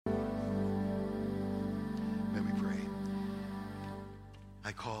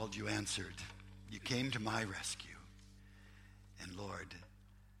I called, you answered. You came to my rescue. And Lord,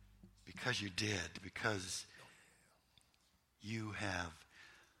 because you did, because you have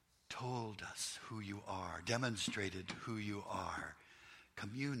told us who you are, demonstrated who you are,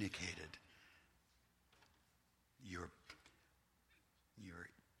 communicated your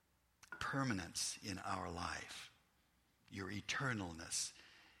permanence in our life, your eternalness,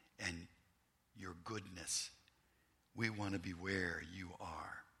 and your goodness. We want to be where you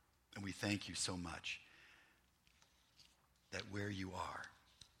are. And we thank you so much that where you are,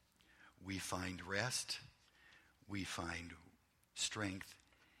 we find rest, we find strength,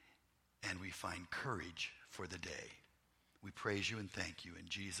 and we find courage for the day. We praise you and thank you in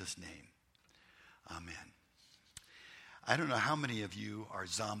Jesus' name. Amen. I don't know how many of you are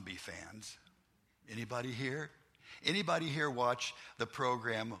zombie fans. Anybody here? Anybody here watch the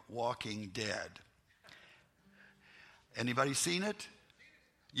program Walking Dead? Anybody seen it?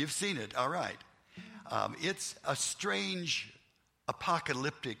 You've seen it, all right. It's a strange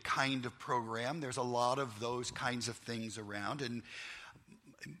apocalyptic kind of program. There's a lot of those kinds of things around, and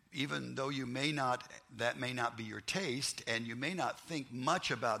even though that may not be your taste, and you may not think much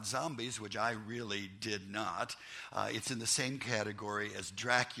about zombies, which I really did not, it's in the same category as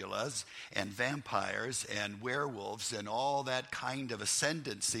Dracula's and vampires and werewolves and all that kind of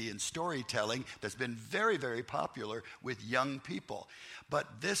ascendancy in storytelling that's been very, very popular with young people.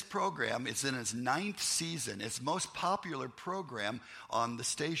 But this program is in its 9th season. It's the most popular program on the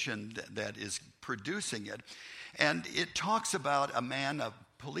station that is producing it. And it talks about a man, a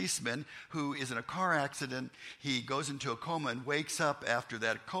policeman, who is in a car accident. He goes into a coma and wakes up after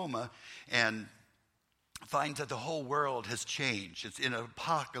that coma and finds that the whole world has changed. It's in an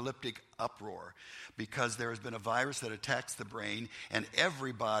apocalyptic uproar because there has been a virus that attacks the brain, and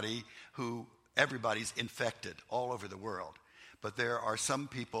everybody's infected all over the world. But there are some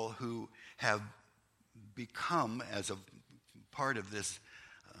people who have become, as a part of this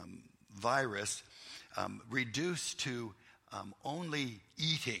virus, reduced to only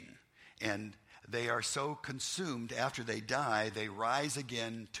eating, and they are so consumed after they die, they rise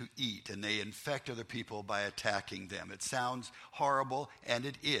again to eat, and they infect other people by attacking them. It sounds horrible, and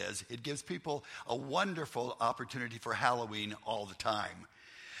it is. It gives people a wonderful opportunity for Halloween all the time,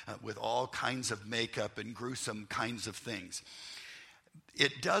 with all kinds of makeup and gruesome kinds of things.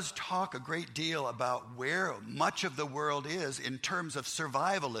 It does talk a great deal about where much of the world is in terms of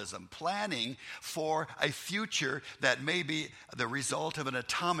survivalism, planning for a future that may be the result of an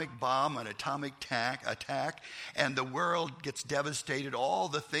atomic bomb, an atomic attack, and the world gets devastated. All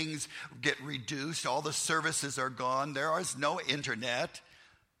the things get reduced. All the services are gone. There is no internet.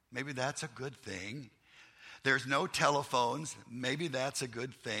 Maybe that's a good thing. There's no telephones. Maybe that's a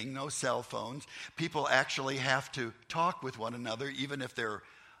good thing. No cell phones. People actually have to talk with one another, even if they're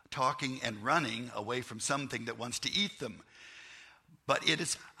talking and running away from something that wants to eat them. But it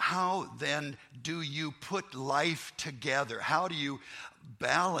is, how then do you put life together? How do you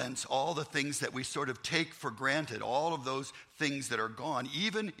balance all the things that we sort of take for granted, all of those things that are gone,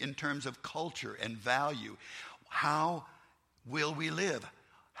 even in terms of culture and value? How will we live?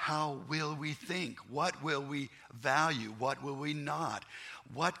 How will we think? What will we value? What will we not?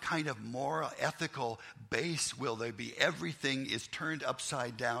 What kind of moral, ethical base will there be? Everything is turned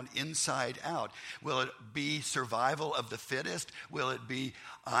upside down, inside out. Will it be survival of the fittest? Will it be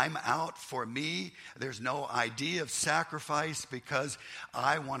I'm out for me? There's no idea of sacrifice because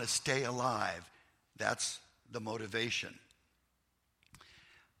I want to stay alive. That's the motivation.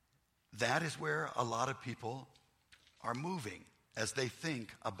 That is where a lot of people are moving as they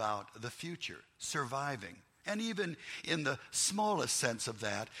think about the future, surviving. And even in the smallest sense of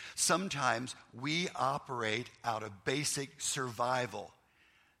that, sometimes we operate out of basic survival.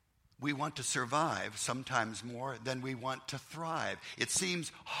 We want to survive sometimes more than we want to thrive. It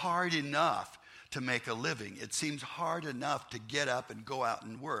seems hard enough to make a living. It seems hard enough to get up and go out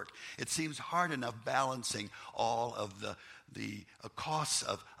and work. It seems hard enough balancing all of the costs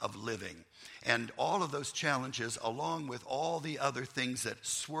of living. And all of those challenges, along with all the other things that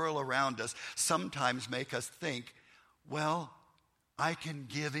swirl around us, sometimes make us think, well, I can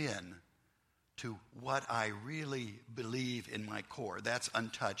give in to what I really believe in my core. That's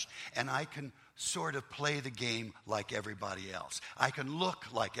untouched. And I can sort of play the game like everybody else. I can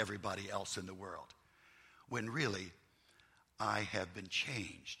look like everybody else in the world, when really I have been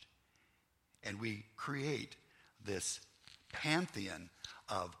changed. And we create this pantheon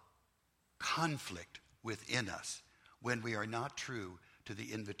of conflict within us when we are not true to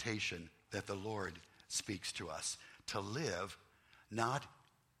the invitation that the Lord speaks to us to live, not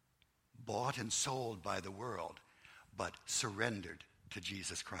bought and sold by the world, but surrendered to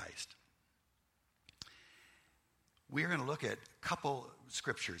Jesus Christ. We're going to look at a couple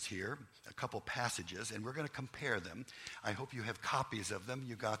scriptures here, a couple passages, and we're going to compare them. I hope you have copies of them.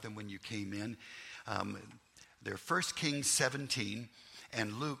 You got them when you came in. They're 1 Kings 17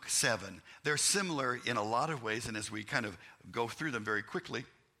 and Luke 7. They're similar in a lot of ways, and as we kind of go through them very quickly,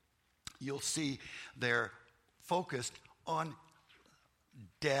 you'll see they're focused on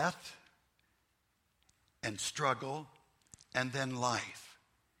death and struggle and then life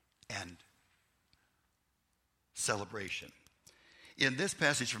and celebration. In this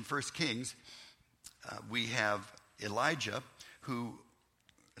passage from 1 Kings, we have Elijah, who,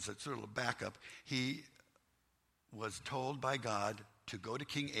 as a sort of backup, he was told by God to go to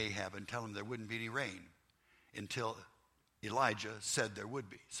King Ahab and tell him there wouldn't be any rain until Elijah said there would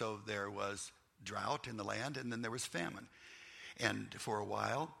be. So there was drought in the land, and then there was famine. And for a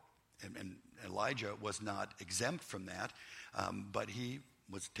while, and Elijah was not exempt from that, but he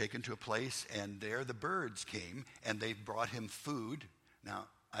was taken to a place, and there the birds came, and they brought him food. Now,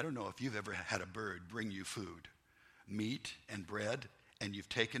 I don't know if you've ever had a bird bring you food, meat and bread, and you've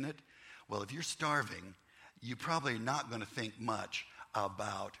taken it. Well, if you're starving, you're probably not going to think much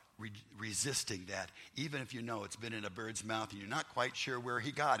about resisting that, even if you know it's been in a bird's mouth and you're not quite sure where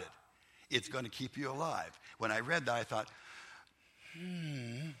he got it. It's going to keep you alive. When I read that, I thought,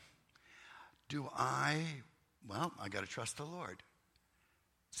 I got to trust the Lord.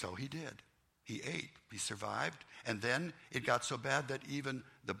 So he did. He ate. He survived. And then it got so bad that even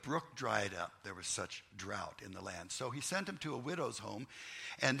the brook dried up. There was such drought in the land. So he sent him to a widow's home,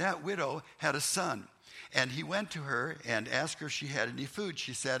 and that widow had a son. And he went to her and asked her if she had any food.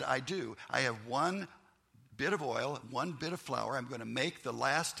 She said, I do. I have one bit of oil, one bit of flour. I'm going to make the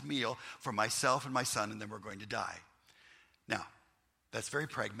last meal for myself and my son, and then we're going to die. Now, that's very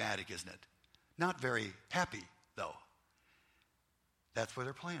pragmatic, isn't it? Not very happy, though. That's what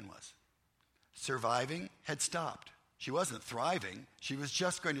her plan was. Surviving had stopped. She wasn't thriving. She was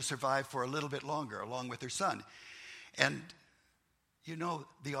just going to survive for a little bit longer, along with her son. And, you know,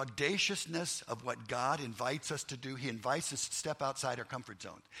 the audaciousness of what God invites us to do, he invites us to step outside our comfort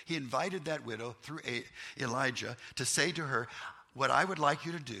zone. He invited that widow through Elijah to say to her, what I would like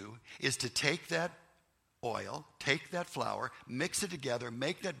you to do is to take that oil, take that flour, mix it together,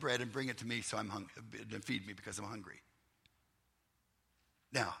 make that bread, and bring it to me so and feed me because I'm hungry.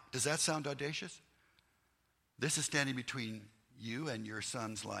 Now, does that sound audacious? This is standing between you and your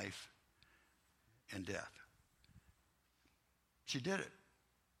son's life and death. She did it.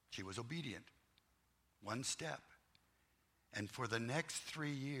 She was obedient. One step. And for the next 3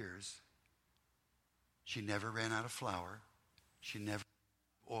 years, she never ran out of flour. She never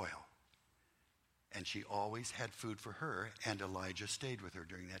ran out of oil. And she always had food for her, and Elijah stayed with her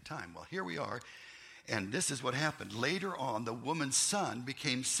during that time. Well, here we are. And this is what happened. Later on, the woman's son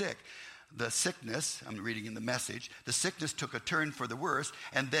became sick. The sickness, I'm reading in the Message, the sickness took a turn for the worse,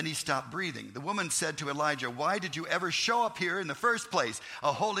 and then he stopped breathing. The woman said to Elijah, why did you ever show up here in the first place?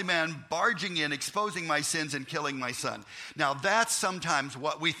 A holy man barging in, exposing my sins and killing my son. Now, that's sometimes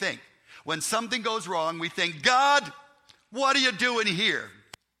what we think. When something goes wrong, we think, God, what are you doing here?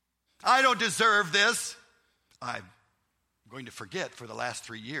 I don't deserve this. I'm going to forget for the last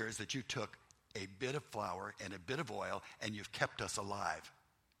 3 years that you took a bit of flour and a bit of oil, and you've kept us alive.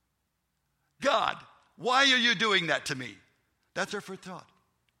 God, why are you doing that to me? That's her first thought.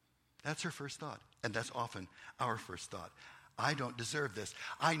 That's her first thought. And that's often our first thought. I don't deserve this.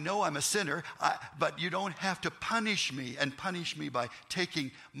 I know I'm a sinner, but you don't have to punish me and punish me by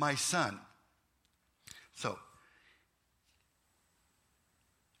taking my son. So,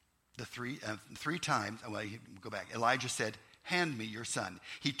 the three times, go back. Elijah said, hand me your son.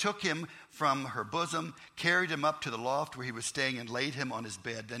 He took him from her bosom, carried him up to the loft where he was staying, and laid him on his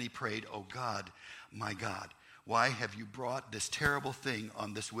bed. Then he prayed, oh God, my God, why have you brought this terrible thing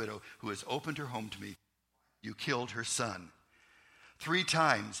on this widow who has opened her home to me? You killed her son. 3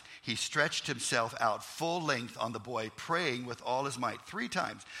 times he stretched himself out full length on the boy, praying with all his might. 3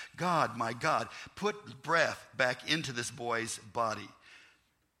 times, God, my God, put breath back into this boy's body.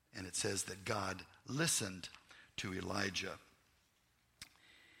 And it says that God listened to Elijah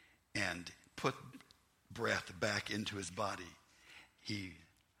and put breath back into his body. He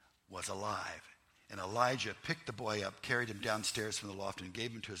was alive. And Elijah picked the boy up, carried him downstairs from the loft, and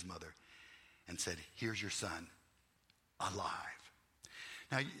gave him to his mother and said, here's your son, alive.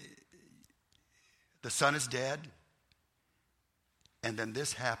 Now, the son is dead, and then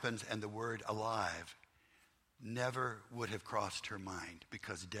this happens, and the word alive never would have crossed her mind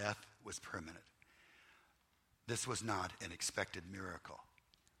because death was permanent. This was not an expected miracle,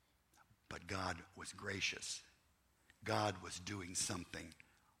 but God was gracious God was doing something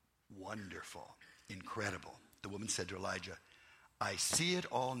wonderful, incredible. The woman said to Elijah, I see it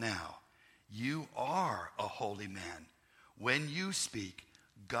all now. You are a holy man. When you speak,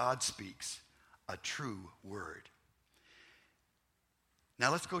 God speaks a true word.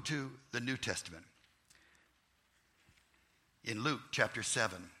 Now let's go to the New Testament. In Luke chapter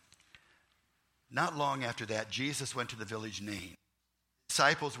 7, not long after that, Jesus went to the village Nain.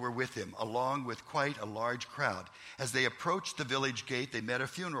 Disciples were with him, along with quite a large crowd. As they approached the village gate, they met a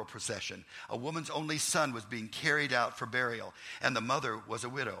funeral procession. A woman's only son was being carried out for burial, and the mother was a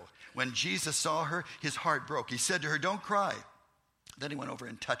widow. When Jesus saw her, his heart broke. He said to her, don't cry. Then he went over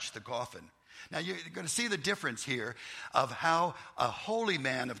and touched the coffin. Now you're going to see the difference here of how a holy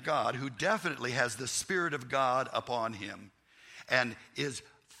man of God, who definitely has the Spirit of God upon him and is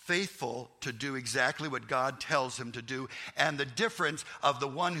faithful to do exactly what God tells him to do, and the difference of the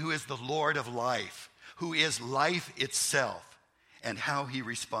one who is the Lord of life, who is life itself, and how he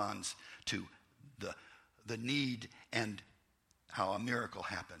responds to the need and how a miracle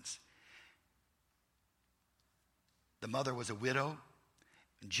happens. The mother was a widow.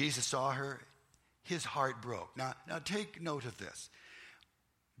 Jesus saw her. His heart broke. Now take note of this.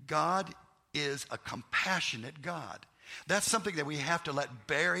 God is a compassionate God. That's something that we have to let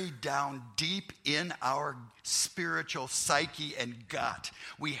bury down deep in our spiritual psyche and gut.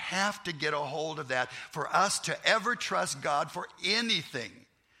 We have to get a hold of that for us to ever trust God for anything.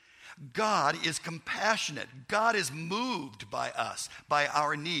 God is compassionate. God is moved by us, by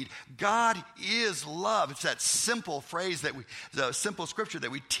our need. God is love. It's that simple phrase the simple scripture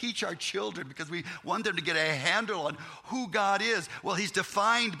that we teach our children because we want them to get a handle on who God is. Well, he's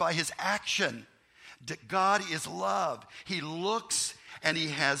defined by his action. God is love. He looks and he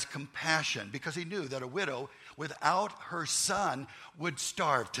has compassion because he knew that a widow without her son would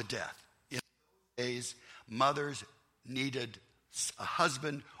starve to death. In those days, mothers needed a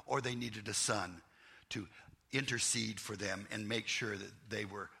husband or they needed a son to intercede for them and make sure that they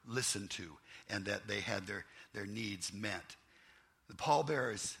were listened to and that they had their needs met. The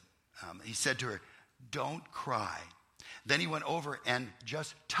pallbearers, he said to her, don't cry. Then he went over and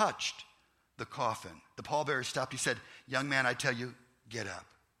just touched the coffin. The pallbearer stopped. He said, young man, I tell you, get up.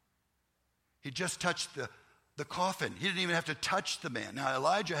 He just touched the coffin. He didn't even have to touch the man. Now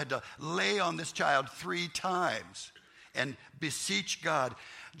Elijah had to lay on this child 3 times and beseech God.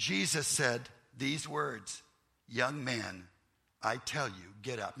 Jesus said these words, young man, I tell you,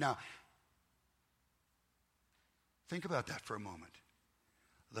 get up. Now, think about that for a moment.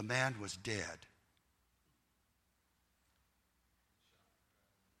 The man was dead.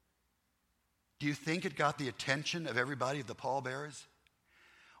 Do you think it got the attention of everybody, of the pallbearers?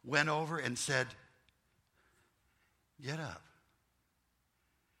 Went over and said, get up.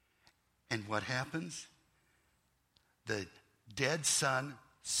 And what happens? The dead son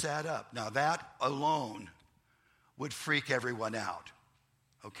sat up. Now that alone would freak everyone out.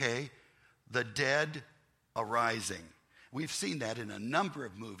 Okay? The dead arising. We've seen that in a number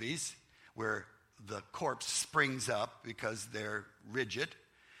of movies where the corpse springs up because they're rigid,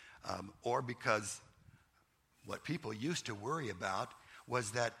 or because what people used to worry about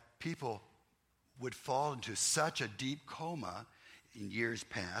was that people would fall into such a deep coma in years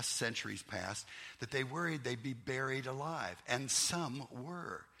past, centuries past, that they worried they'd be buried alive. And some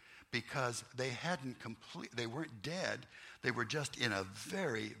were, because they weren't dead. They were just in a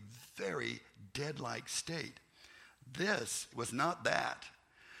very, very dead-like state. This was not that.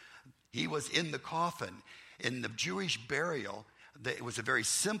 He was in the coffin. In the Jewish burial, it was a very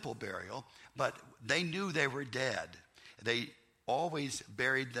simple burial, but they knew they were dead. They always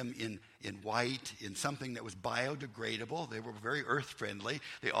buried them in white, in something that was biodegradable. They were very earth-friendly.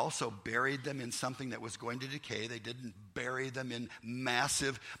 They also buried them in something that was going to decay. They didn't bury them in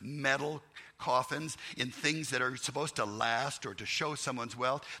massive metal coffins, in things that are supposed to last or to show someone's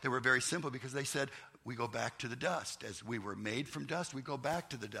wealth. They were very simple because they said, we go back to the dust. As we were made from dust, we go back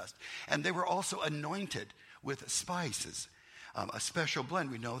to the dust. And they were also anointed with spices. A special blend.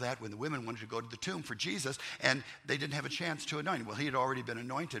 We know that when the women wanted to go to the tomb for Jesus and they didn't have a chance to anoint him. Well, he had already been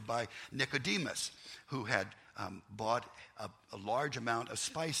anointed by Nicodemus, who had bought a large amount of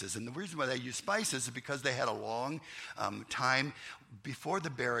spices. And the reason why they used spices is because they had a long time before the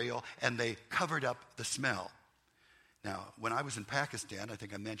burial and they covered up the smell. Now, when I was in Pakistan, I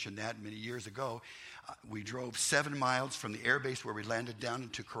think I mentioned that many years ago, we drove 7 miles from the airbase where we landed down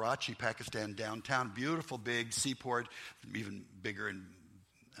into Karachi, Pakistan, downtown. Beautiful, big seaport, even bigger and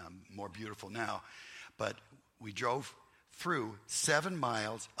more beautiful now. But we drove through 7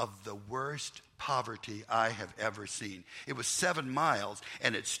 miles of the worst poverty I have ever seen. It was 7 miles,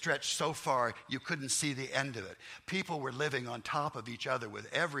 and it stretched so far you couldn't see the end of it. People were living on top of each other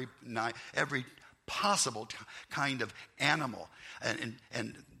with every possible kind of animal, and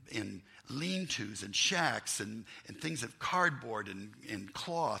in lean-tos and shacks and things of cardboard and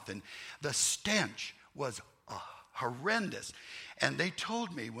cloth, and the stench was horrendous. And they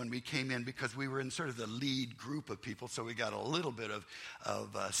told me when we came in, because we were in sort of the lead group of people, so we got a little bit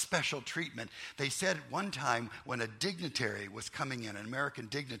of special treatment. They said at one time when a dignitary was coming in, an American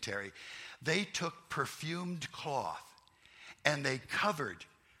dignitary, they took perfumed cloth and they covered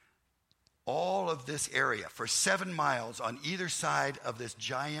all of this area for 7 miles on either side of this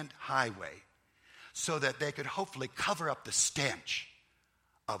giant highway so that they could hopefully cover up the stench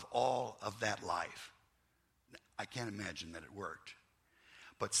of all of that life. I can't imagine that it worked.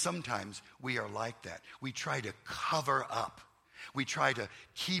 But sometimes we are like that. We try to cover up. We try to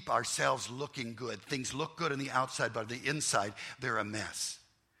keep ourselves looking good. Things look good on the outside, but on the inside, they're a mess.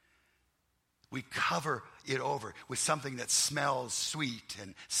 We cover it over with something that smells sweet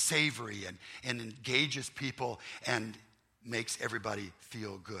and savory and engages people and makes everybody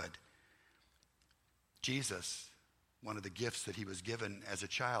feel good. Jesus, one of the gifts that he was given as a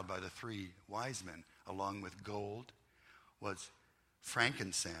child by the 3 wise men, along with gold, was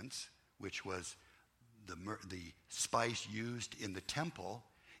frankincense, which was the spice used in the temple,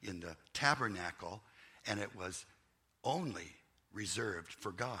 in the tabernacle, and it was only reserved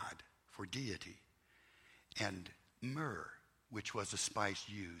for God, for deity. And myrrh, which was a spice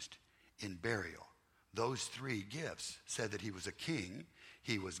used in burial. Those 3 gifts said that he was a king,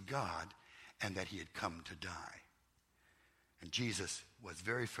 he was God, and that he had come to die. And Jesus was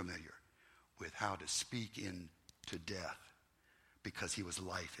very familiar with how to speak into death because he was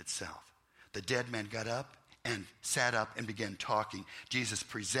life itself. The dead man got up and sat up and began talking. Jesus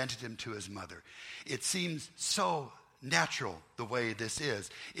presented him to his mother. It seems so natural the way this is.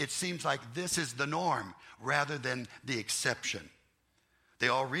 It seems like this is the norm rather than the exception. They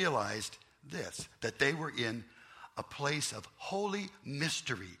all realized this, that they were in a place of holy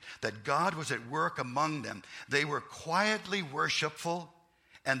mystery, that God was at work among them. They were quietly worshipful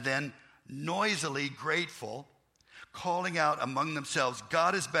and then noisily grateful, calling out among themselves,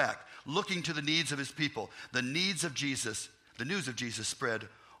 God is back, looking to the needs of his people. The needs of Jesus, the news of Jesus spread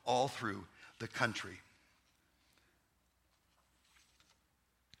all through the country.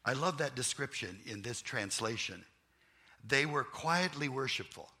 I love that description in this translation. They were quietly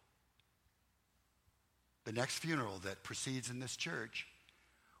worshipful. The next funeral that proceeds in this church,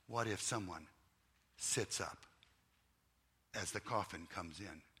 what if someone sits up as the coffin comes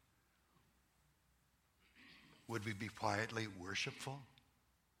in? Would we be quietly worshipful?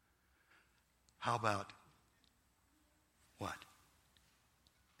 How about what?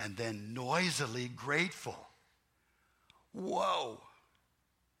 And then noisily grateful. Whoa!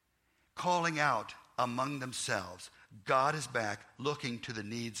 Calling out among themselves, God is back looking to the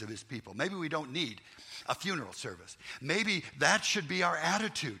needs of his people. Maybe we don't need a funeral service. Maybe that should be our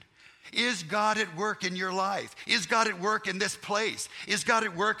attitude. Is God at work in your life? Is God at work in this place? Is God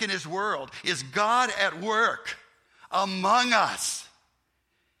at work in his world? Is God at work among us?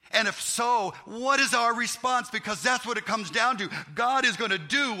 And if so, what is our response? Because that's what it comes down to. God is going to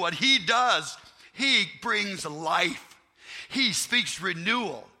do what he does. He brings life. He speaks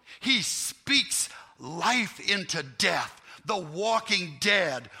renewal. He speaks life into death. The walking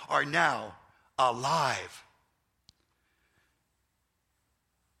dead are now alive.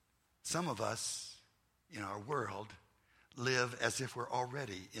 Some of us in our world live as if we're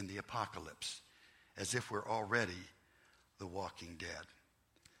already in the apocalypse, as if we're already the walking dead.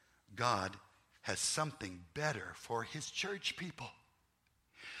 God has something better for his church people.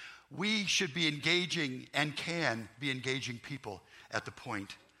 We should be engaging and can be engaging people at the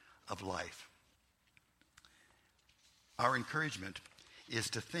point of life. Our encouragement is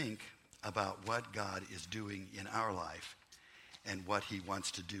to think about what God is doing in our life and what he wants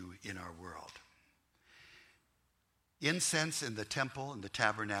to do in our world. Incense in the temple and the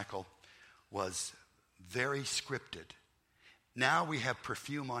tabernacle was very scripted. Now we have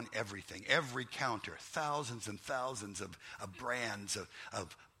perfume on everything, every counter, thousands and thousands of brands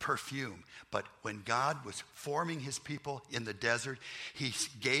of perfume. But when God was forming his people in the desert, he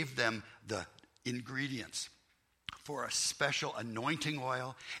gave them the ingredients for a special anointing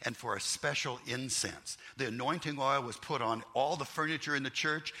oil and for a special incense. The anointing oil was put on all the furniture in the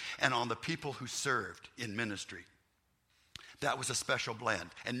church and on the people who served in ministry. That was a special blend,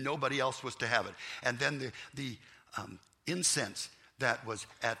 and nobody else was to have it. And then the incense, that was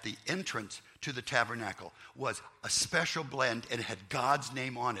at the entrance to the tabernacle was a special blend, and it had God's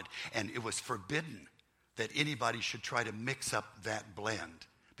name on it. And it was forbidden that anybody should try to mix up that blend,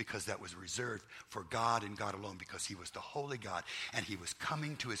 because that was reserved for God and God alone, because he was the holy God, and he was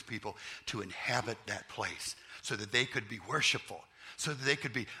coming to his people to inhabit that place so that they could be worshipful, so that they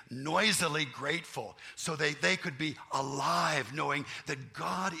could be noisily grateful, so they could be alive knowing that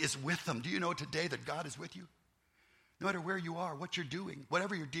God is with them. Do you know today that God is with you? No matter where you are, what you're doing,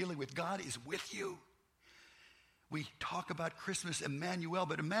 whatever you're dealing with, God is with you. We talk about Christmas, Emmanuel,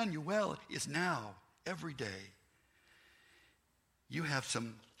 but Emmanuel is now, every day. You have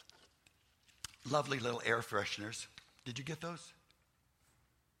some lovely little air fresheners. Did you get those?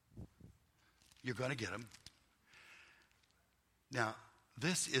 You're going to get them. Now,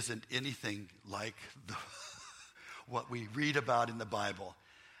 this isn't anything like what we read about in the Bible.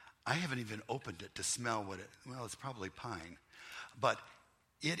 I haven't even opened it to smell it's probably pine. But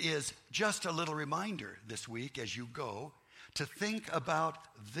it is just a little reminder this week as you go to think about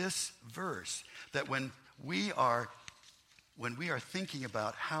this verse, that when we are thinking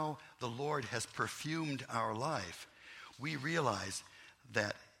about how the Lord has perfumed our life, we realize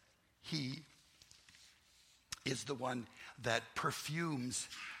that he is the one that perfumes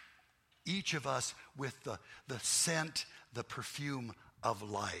each of us with the scent, the perfume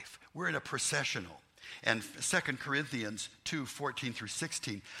of life. We're in a processional. And 2 Corinthians 2:14 through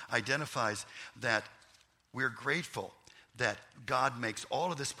 16 identifies that we're grateful that God makes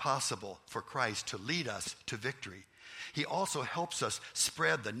all of this possible for Christ to lead us to victory. He also helps us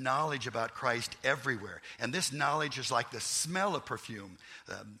spread the knowledge about Christ everywhere. And this knowledge is like the smell of perfume,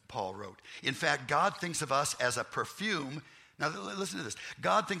 Paul wrote. In fact, God thinks of us as a perfume. Now, listen to this.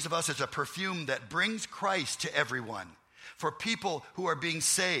 God thinks of us as a perfume that brings Christ to everyone. For people who are being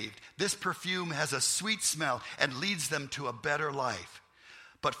saved, this perfume has a sweet smell and leads them to a better life.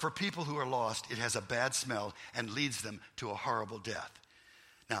 But for people who are lost, it has a bad smell and leads them to a horrible death.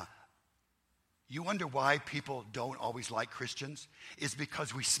 Now, you wonder why people don't always like Christians? It's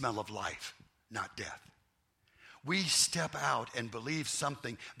because we smell of life, not death. We step out and believe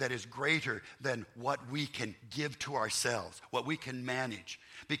something that is greater than what we can give to ourselves, what we can manage.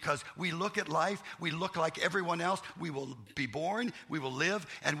 Because we look at life, we look like everyone else. We will be born, we will live,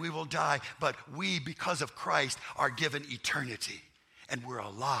 and we will die. But we, because of Christ, are given eternity. And we're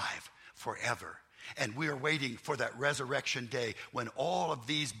alive forever. And we are waiting for that resurrection day when all of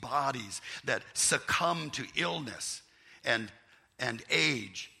these bodies that succumb to illness and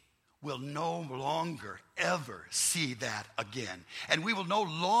age will no longer ever see that again. And we will no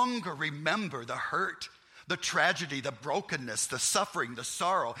longer remember the hurt, the tragedy, the brokenness, the suffering, the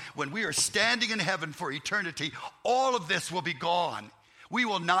sorrow. When we are standing in heaven for eternity, all of this will be gone. We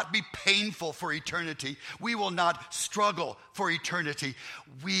will not be painful for eternity. We will not struggle for eternity.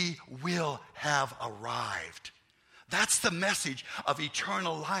 We will have arrived. That's the message of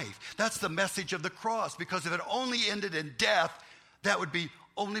eternal life. That's the message of the cross, because if it only ended in death, that would be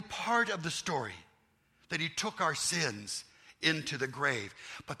only part of the story, that he took our sins into the grave.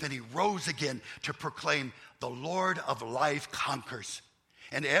 But then he rose again to proclaim the Lord of life conquers.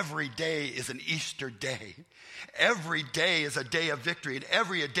 And every day is an Easter day. Every day is a day of victory. And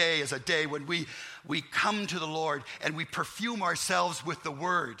every day is a day when we come to the Lord and we perfume ourselves with the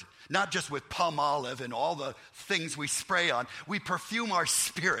word. Not just with palm olive and all the things we spray on. We perfume our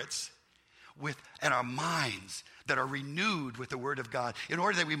spirits and our minds that are renewed with the word of God, in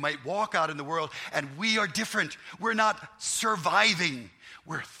order that we might walk out in the world and we are different. We're not surviving.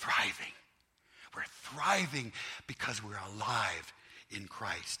 We're thriving. We're thriving because we're alive in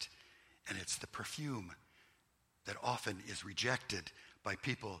Christ. And it's the perfume that often is rejected by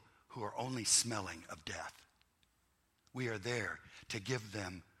people who are only smelling of death. We are there to give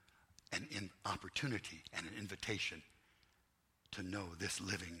them an opportunity and an invitation to know this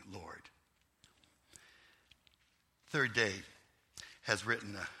living Lord. Third Day has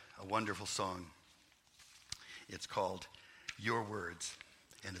written a wonderful song. It's called Your Words,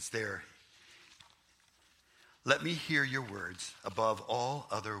 and it's there. Let me hear your words above all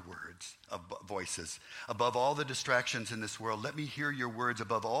other words, voices, above all the distractions in this world. Let me hear your words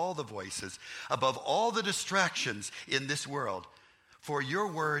above all the voices, above all the distractions in this world. For your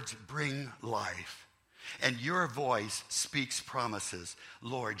words bring life, and your voice speaks promises.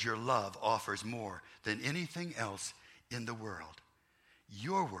 Lord, your love offers more than anything else in the world.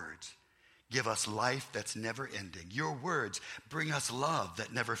 Your words give us life that's never ending. Your words bring us love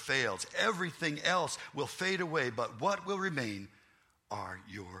that never fails. Everything else will fade away, but what will remain are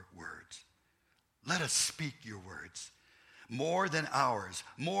your words. Let us speak your words. More than ours,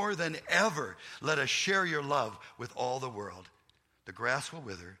 more than ever, let us share your love with all the world. The The grass will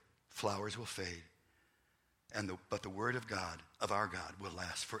wither, flowers will fade, but the word of God, of our God, will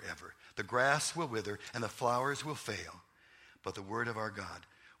last forever. The grass will wither and the flowers will fail, but the word of our God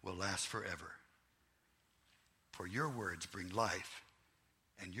will last forever. For your words bring life,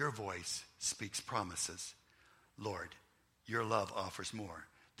 and your voice speaks promises. Lord, your love offers more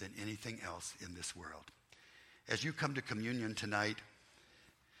than anything else in this world. As you come to communion tonight,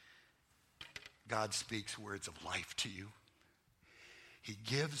 God speaks words of life to you. He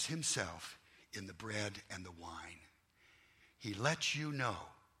gives himself in the bread and the wine. He lets you know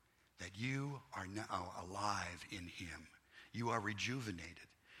that you are now alive in him. You are rejuvenated.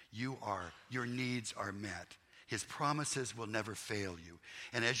 Your needs are met. His promises will never fail you.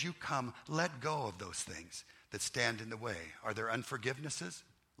 And as you come, let go of those things that stand in the way. Are there unforgivenesses?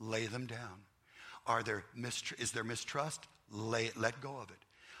 Lay them down. Is there mistrust? Let go of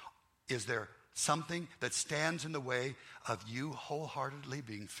it. Is there something that stands in the way of you wholeheartedly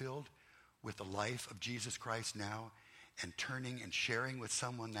being filled with the life of Jesus Christ now and turning and sharing with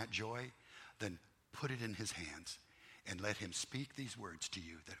someone that joy? Then put it in his hands and let him speak these words to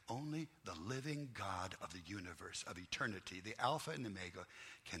you that only the living God of the universe, of eternity, the Alpha and the Omega,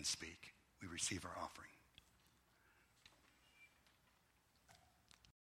 can speak. We receive our offering.